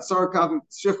 Sarakavim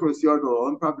Shichus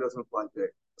Yardal probably doesn't apply today.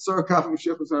 Sarakavim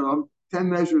Shichus Yardal, 10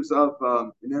 measures of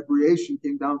inebriation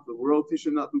came down to the world.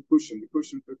 Tishanat Lukushim, the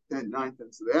Kushim took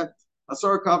 9/10 of that.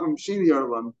 Sarakavim Shini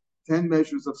Yardal, 10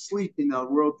 measures of sleep in the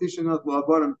world. Tishanat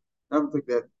Lavadim, never took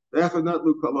that.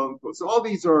 So all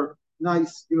these are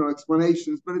nice,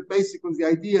 explanations, but it basically is the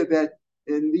idea that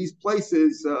in these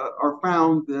places are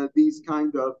found these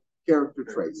kind of character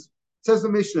traits. It says the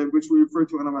Mishnah, which we refer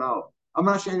to in Amanal.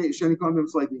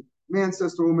 Man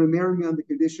says to a woman, marry me on the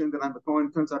condition that I'm a Kohen.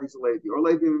 It turns out he's a Levi, or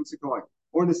Levi means a Kohen.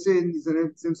 Or in the sin, he's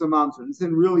an Mamzer. In the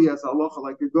sin really has halacha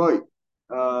like a Goy.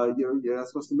 You're not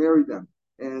supposed to marry them.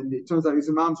 And it turns out he's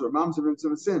a Mamzer. Mamzer means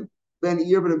a sin. Then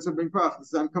I'm coming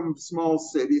from a small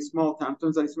city, a small town.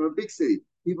 Turns out he's from a big city.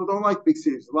 People don't like big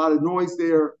cities. A lot of noise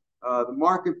there. The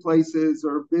marketplaces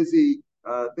are busy.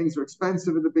 Things are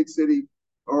expensive in the big city,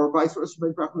 or vice versa.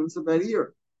 It's a bad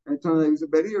year, and it turned out he was a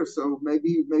bad year. So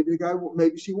maybe the guy,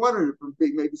 maybe she wanted it from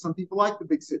big. Maybe some people like the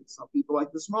big city. Some people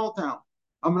like the small town.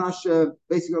 Amnash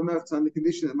basically on the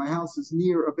condition that my house is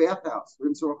near a bathhouse.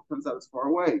 So it turns out it's far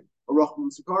away.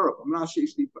 Amnash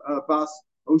bas.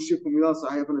 Oh,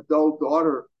 I have an adult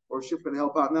daughter, or ship can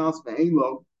help out now. It's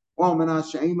lo. Oh,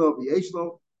 Manash lo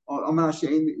v'yeshlo. Oh, Manash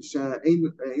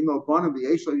lo bana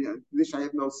v'yeshlo. I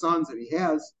have no sons, and he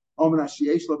has. Oh, Manash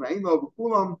yeshlo v'lo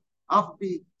v'kulam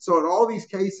afi. So in all these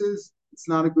cases, it's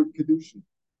not a good kedushin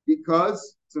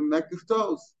because it's a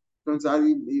mekiftos. Turns out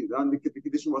the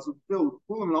condition wasn't fulfilled.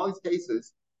 V'kulam in all these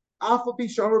cases, afi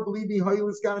shomer believing hoyel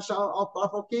is gonna shal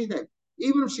afal.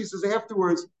 Even if she says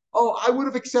afterwards, oh, I would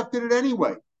have accepted it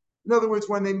anyway. In other words,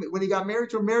 when he got married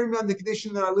to her, marry me on the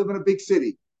condition that I live in a big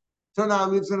city. Turned out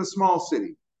he lives in a small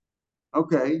city.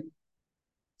 Okay,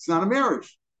 it's not a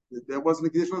marriage. That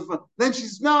wasn't the condition. Then she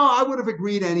says, no, I would have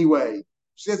agreed anyway.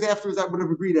 She says afterwards, I would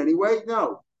have agreed anyway.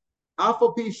 No. I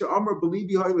would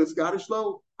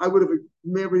have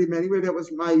married him anyway. That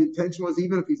was my intention. Was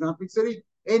even if he's not big city,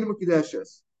 even though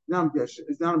it's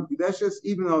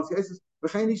cases.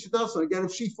 Again,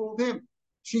 if she fooled him.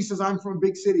 She says, I'm from a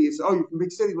big city. It's, oh, you're from a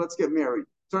big city, let's get married.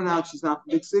 Turn out she's not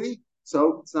from a big city,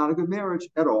 so it's not a good marriage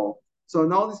at all. So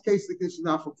in all these cases, the condition is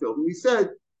not fulfilled. And we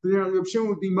said, Reb Shimon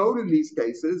would be moed in these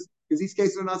cases, because these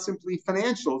cases are not simply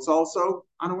financial. It's also,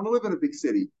 I don't want to live in a big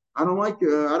city. I don't want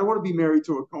to be married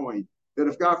to a Kohen. That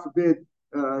if, God forbid,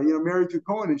 married to a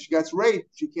Kohen and she gets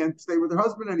raped, she can't stay with her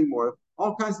husband anymore.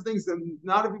 All kinds of things that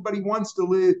not everybody wants to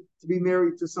be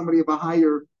married to somebody of a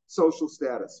higher social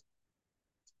status.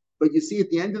 But you see at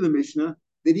the end of the Mishnah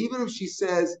that even if she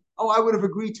says, oh, I would have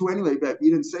agreed to anyway, but you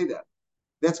didn't say that.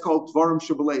 That's called Dvarim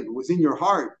Shabalev. It was in your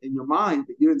heart, in your mind,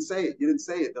 but you didn't say it. You didn't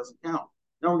say it. Doesn't count.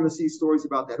 Now we're going to see stories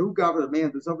about that. Who got a man?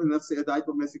 There's something that's say a daito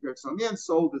mesiker. So a man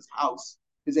sold his house,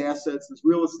 his assets, his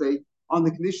real estate on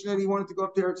the condition that he wanted to go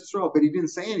up to Eretz Yisrael, but he didn't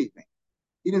say anything.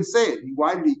 He didn't say it.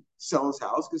 Why did he sell his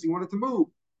house? Because he wanted to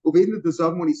move.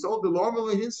 When he sold the law,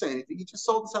 he didn't say anything. He just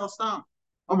sold his house down.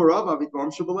 The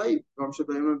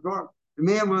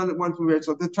man went to Eretz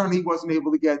Yisrael. The turn he wasn't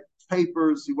able to get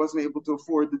papers, he wasn't able to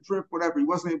afford the trip, whatever. He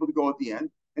wasn't able to go at the end.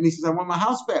 And he says, I want my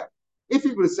house back. If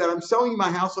he would have said, I'm selling you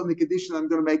my house on the condition I'm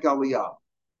going to make aliyah.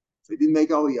 So he didn't make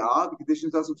aliyah, the condition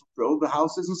doesn't fulfill, the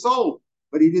house isn't sold.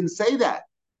 But he didn't say that.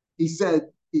 He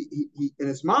said, he in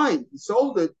his mind, he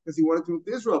sold it because he wanted to move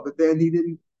to Israel, but then he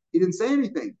didn't say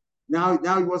anything. Now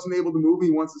he wasn't able to move,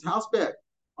 he wants his house back.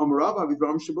 That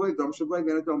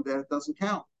doesn't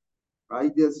count. Right?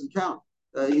 It doesn't count.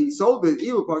 He sold it.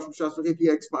 If he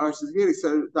expires his year,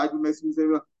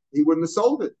 he wouldn't have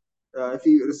sold it. If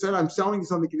he had said, I'm selling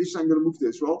this on the condition I'm going to move to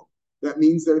Israel, that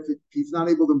means that if he's not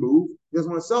able to move, he doesn't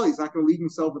want to sell. He's not going to leave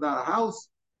himself without a house.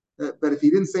 But if he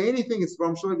didn't say anything, it's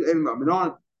from Shalom. Where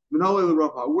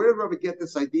did Rabbi get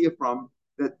this idea from?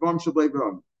 That from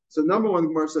Shalom. So number one, the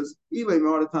Gemara says,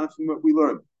 from what we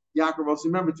learned. Yaakov also,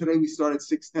 remember today we started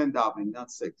 6:10 davening, not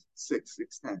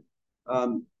 6:10.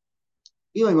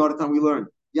 We learned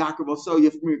Yaakov also, you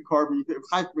have to bring a carbon, you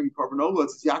have to bring carbon.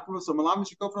 It says Yaakov also,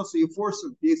 so you force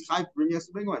him. He is chayv, he has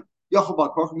to bring one.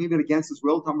 Yochel Koch, even against his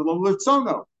will, it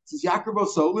says Yaakov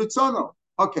also, Lirtzono.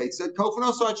 Okay, it said Kofan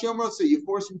also, so you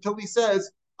force him until he says,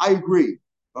 I agree.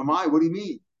 Amai, what do you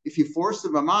mean? If you forced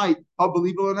him,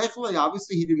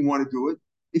 obviously he didn't want to do it.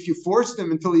 If you forced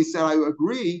him until he said, I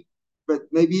agree, but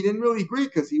maybe he didn't really agree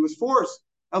because he was forced.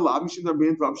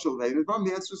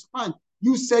 The answer is fine.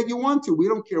 You said you want to. We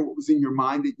don't care what was in your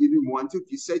mind that you didn't want to.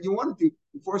 If you said you wanted to,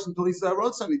 you forced him until he said, I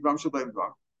wrote something. Maybe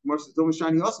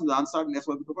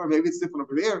it's different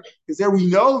over there because there we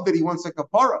know that he wants a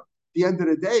kapara. At the end of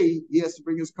the day, he has to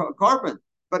bring his carbon.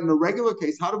 But in a regular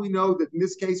case, how do we know that in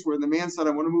this case where the man said,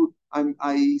 I want to move,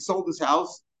 I sold his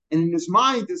house, and in his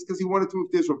mind it's because he wanted to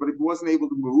move to Israel, but if he wasn't able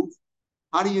to move,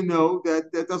 how do you know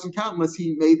that that doesn't count unless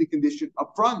he made the condition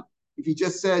up front? If he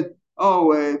just said,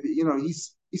 oh,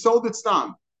 he sold it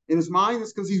stam. In his mind,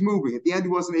 it's because he's moving. At the end, he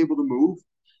wasn't able to move.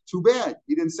 Too bad.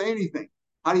 He didn't say anything.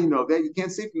 How do you know that? You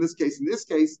can't say from this case. In this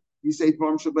case, you say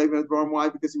Dvarim Shabbat and Dvarim. Why?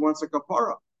 Because he wants a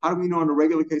kapara. How do we know in a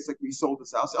regular case like we sold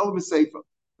his house? Elam is safer.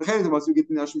 We get the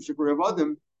Nashim Shakuri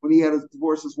Avadim when he had to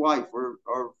divorce his wife or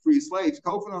free slaves.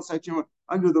 Kofan said,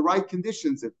 under the right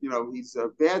conditions, if he's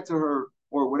bad to her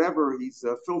or whatever, he's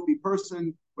a filthy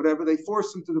person, whatever, they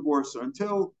force him to divorce her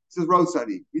until says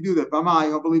Rosadi. We do that.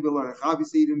 Bamai, I believe it.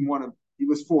 Obviously, he didn't want him. He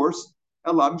was forced.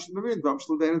 Says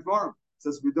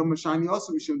because the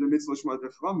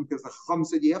Chacham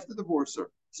said you have to divorce her.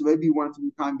 So maybe you wanted to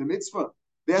be kind the mitzvah.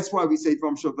 That's why we say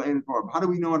Dvarim Shabbat Ein Dvarim. How do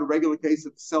we know in a regular case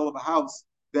of the sale of a house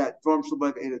that Dvarim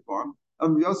Shabbat Ein Dvarim?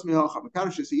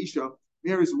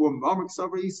 Mary's a woman. I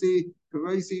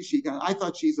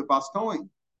thought she's a Bas Kohen,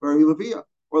 very Leviah,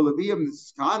 or Leviah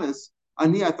Mrs. Kanis.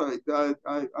 Ani, I thought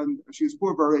she was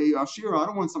poor, very Ashira. I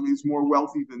don't want somebody who's more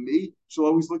wealthy than me. She'll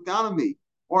always look down on me.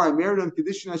 Or I married on the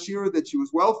condition Ashira that she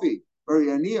was wealthy. Very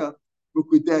Ania,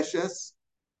 Mukudeshes.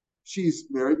 She's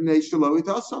married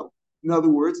also. In other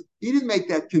words, he didn't make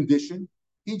that condition.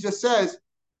 He just says,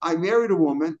 I married a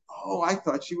woman. Oh, I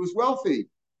thought she was wealthy.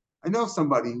 I know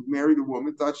somebody who married a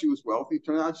woman, thought she was wealthy.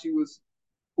 Turned out she was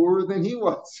poorer than he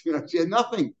was. She had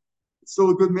nothing. It's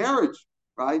still a good marriage,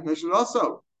 right? Mentioned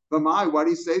also. Why do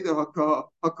you say that?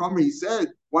 Hakamer, he said,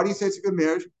 why do you say it's a good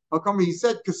marriage? Hakamer, he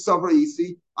said, Kasavra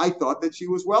Isi, I thought that she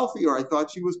was wealthy, or I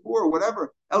thought she was poor, or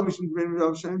whatever. He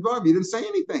didn't say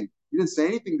anything. He didn't say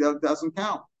anything that doesn't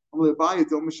count. Maybe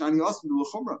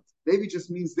it just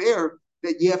means there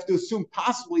that you have to assume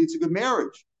possibly it's a good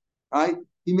marriage, right?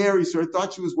 He marries her,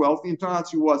 thought she was wealthy, and turned out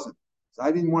she wasn't. So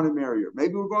I didn't want to marry her.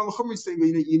 Maybe we're going to Chumra saying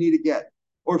you need a get.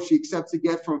 Or if she accepts a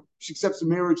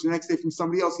marriage the next day from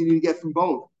somebody else, you need to get from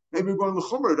both. Maybe we're going to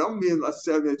Chumra. Don't mean let's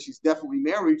say that she's definitely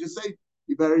married. Just say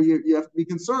you have to be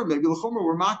concerned. Maybe L'chumra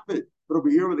were makbid. But over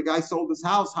here, where the guy sold his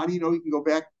house, how do you know he can go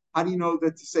back? How do you know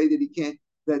that to say that he can't?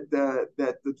 That the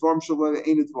dvarim shalei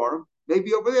ain't a dvarim?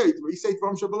 Maybe over there, you say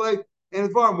dvarim shalei ain't a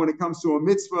dvarim when it comes to a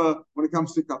mitzvah, when it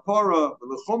comes to kapara,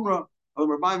 L'chumra. Our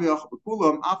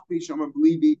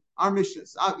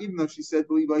mishnahs, even though she said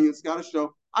believe I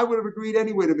would have agreed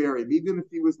anyway to marry him, even if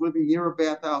he was living near a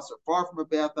bathhouse or far from a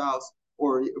bathhouse,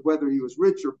 or whether he was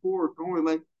rich or poor.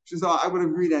 She said, I would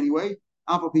have agreed anyway.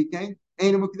 From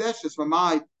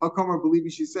my Hakamar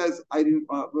believe she says I didn't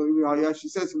believe. She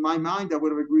says in my mind I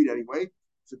would have agreed anyway.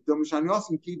 So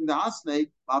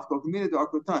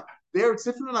there it's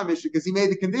different in our mission because he made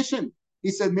the condition. He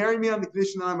said, marry me on the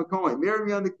condition that I'm a Kohen. Marry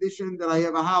me on the condition that I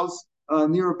have a house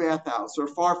near a bathhouse or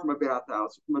far from a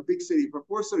bathhouse, from a big city, from a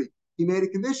poor city. He made a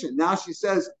condition. Now she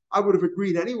says, I would have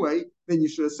agreed anyway. Then you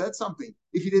should have said something.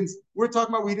 If you didn't, we're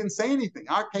talking about we didn't say anything.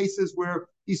 Our case is where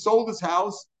he sold his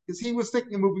house because he was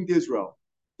thinking of moving to Israel.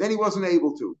 Then he wasn't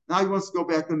able to. Now he wants to go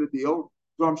back on the deal.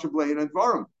 Dvarim Shabbat and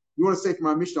Dvarim. You want to say from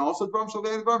our Mishnah also Dvarim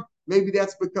Shabbat and Dvarim? Maybe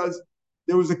that's because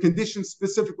there was a condition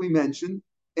specifically mentioned,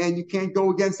 and you can't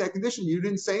go against that condition. You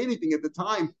didn't say anything at the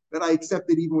time that I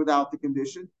accepted even without the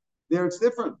condition. There it's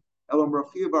different. Because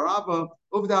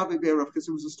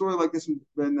it was a story like this in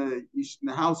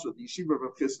the house of the yeshiva of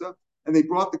Rav Chisda, and they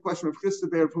brought the question of Chisda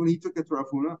Be'er Huna. He took it to Rav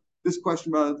Huna. This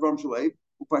question about Dvarim Shalei,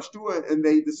 and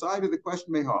they decided the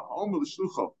question. A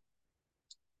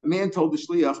man told the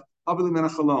shliach,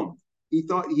 he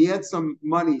thought he had some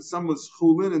money. Some was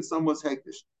chulin and some was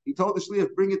hektish. He told the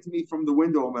shliach, bring it to me from the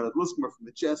window. I'm at a luskmer from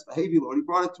the chest. And he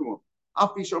brought it to him.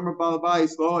 Oh,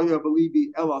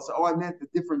 I meant a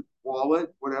different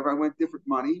wallet, whatever. I went different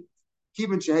money. He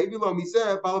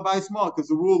said balabais small because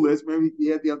the rule is, maybe we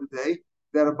had the other day,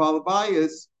 that a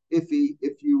balabais, if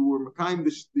you were mekayim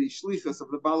the shlichus of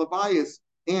the balabais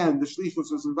and the shlichus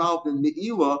was involved in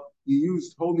me'ilah, you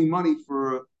used holy money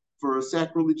for a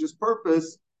sacrilegious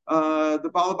purpose. The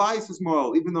balabais is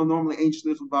moral, even though normally ain't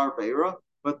shlich bar veira,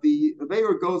 but the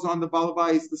veira goes on the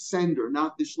balabais, the sender,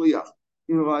 not the shliach.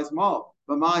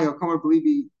 But my Hakamar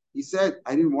believe he said,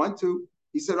 I didn't want to.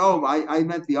 He said, oh, I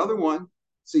meant the other one.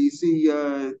 So you see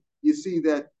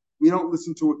that we don't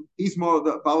listen to it. He's more,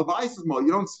 the Balabais is more.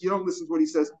 You don't listen to what he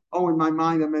says. Oh, in my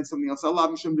mind I meant something else. Why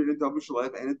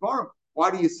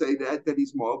do you say that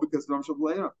he's more? Because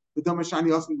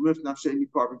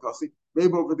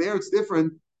maybe over there it's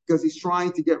different because he's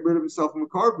trying to get rid of himself from a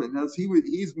carbon. As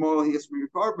he's more, he has to bring a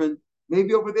carbon.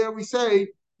 Maybe over there we say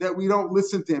that we don't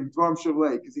listen to him,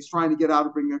 because he's trying to get out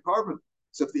of bringing a carbon.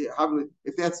 So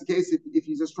if that's the case, if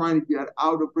he's just trying to get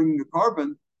out of bringing a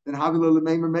carbon, then Havila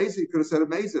Lemaim Mezi could have said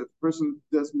Amazing. If the person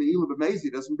does Me'il of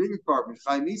Amazing, doesn't bring a carbon,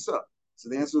 Chai Misa. So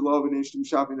the answer to law of an Ishtim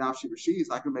Shavi Nafshi Rashi is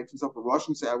not going to make himself a Rush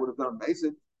and say, I would have done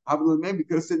Amazing. Havila Lemaim, he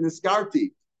could have said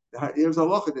Niskarti. There's a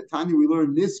locha. The Tanya we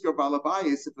learn Niskar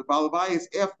Balabayas, if the Balabayas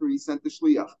after he sent the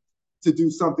Shliach to do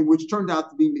something, which turned out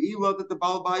to be Me'ila, that the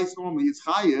Balabayas normally is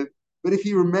Chayev. But if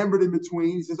he remembered in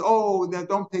between, he says, "Oh, now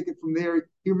don't take it from there."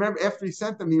 He remembered after he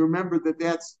sent them. He remembered that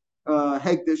that's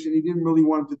hekdesh, and he didn't really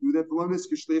want him to do that. The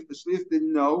shliach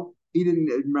didn't know. He didn't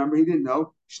remember. He didn't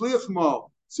know. Shliach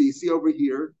mo. So you see over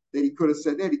here that he could have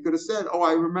said that. He could have said, "Oh,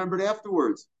 I remembered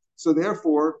afterwards." So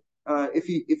therefore, if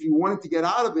he wanted to get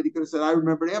out of it, he could have said, "I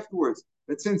remembered afterwards."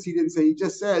 But since he didn't say, he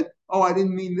just said, "Oh, I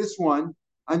didn't mean this one.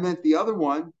 I meant the other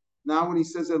one." Now, when he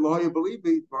says "Elohim believe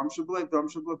me,"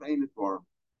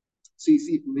 so you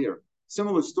see from there.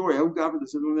 Similar story.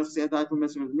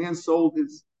 The man sold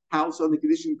his house on the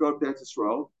condition to go up there to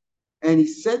Israel. And he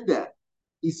said that.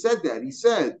 He said,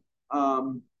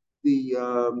 I'm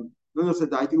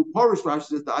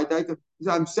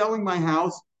selling my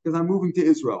house because I'm moving to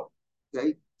Israel.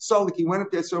 Okay. So like he went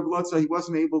up there, so he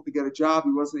wasn't able to get a job,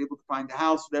 he wasn't able to find a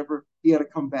house, whatever, he had to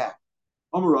come back.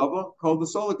 Amarava called the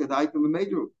Solik,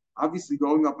 obviously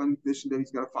going up on the condition that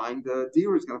he's going to find a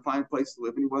deer, he's going to find a place to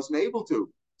live, and he wasn't able to.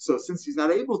 So since he's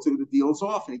not able to, the deal's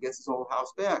off, and he gets his whole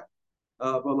house back.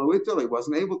 But he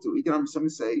wasn't able to. He can have someone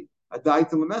say, a diet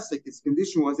to Lemesik. His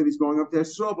condition was that he's going up there to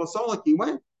Yisrael, but Solak, he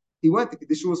went. He went. The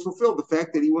condition was fulfilled. The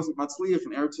fact that he wasn't Matzliach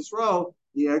from Eretz Yisrael,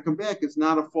 he had to come back, is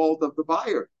not a fault of the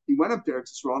buyer. He went up there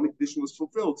to Yisrael, and the condition was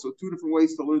fulfilled. So two different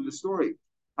ways to learn the story.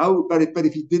 But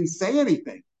if he didn't say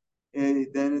anything, and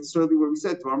then it's certainly what we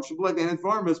said to Am Shablag and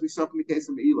farmers, we saw from the case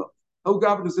of Me'ila.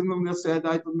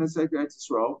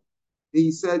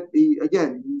 He said,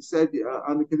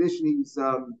 on the condition he's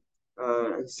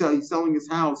selling his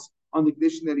house on the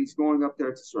condition that he's going up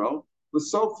there to Israel. But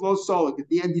so flow Solik. At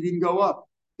the end, he didn't go up.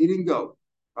 He didn't go.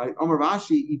 Right? Omar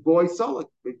Rashi, he boy Solik.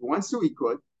 If he wants to, he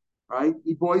could. Right?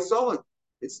 He boy Solik.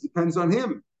 It depends on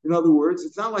him. In other words,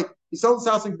 it's not like he sold his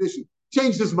house on condition,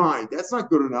 changed his mind. That's not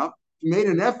good enough. He made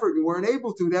an effort and weren't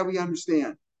able to, that we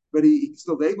understand. But he's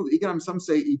still able to. He can, some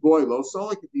say he boy low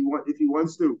Solik if he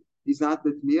wants to. He's not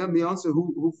the Mia. So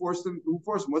who forced him? Who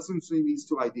forced him? What's in between these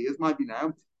two ideas? Might be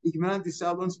now. He can if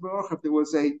there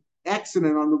was a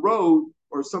accident on the road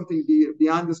or something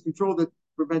beyond his control that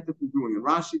prevented from doing it.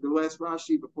 Rashi, the last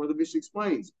Rashi before the Mishnah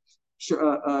explains.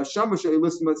 Shamashay,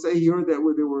 listen, let's say he heard that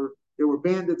there were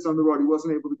bandits on the road. He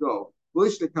wasn't able to go.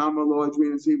 Lishtakama lo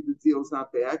adrian and see if the deal is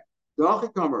not back. The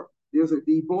Achikamer, there's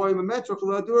the boy in the metro.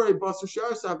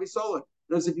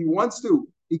 As if he wants to,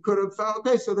 he could have found,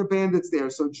 okay, so the bandits there.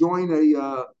 So join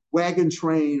a wagon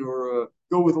train or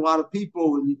go with a lot of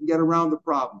people and you can get around the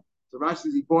problem. So Rashi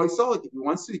says, boy, Solik, if he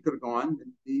wants to, he could have gone.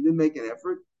 And he didn't make an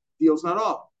effort. Deal's not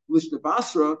off. Lishna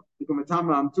Basra, the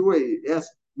Komatama Amtue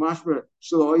asked Mashma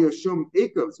Shaloya Shum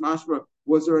Ikavs. Mashma,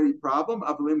 was there any problem?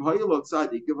 Avalim Hayalot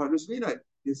Sadi, Ikav Hadasvina.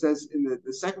 It says in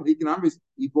the second economics,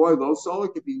 boy, low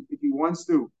Solik, if he wants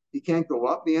to, he can't go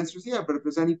up. The answer is yeah, but if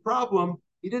there's any problem,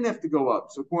 he didn't have to go up.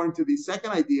 So according to the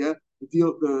second idea,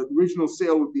 the original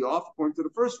sale would be off. According to the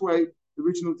first way, the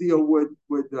original deal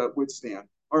would stand.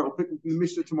 All right, we'll pick up the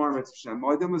Mishnah tomorrow.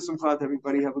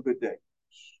 Everybody have a good day.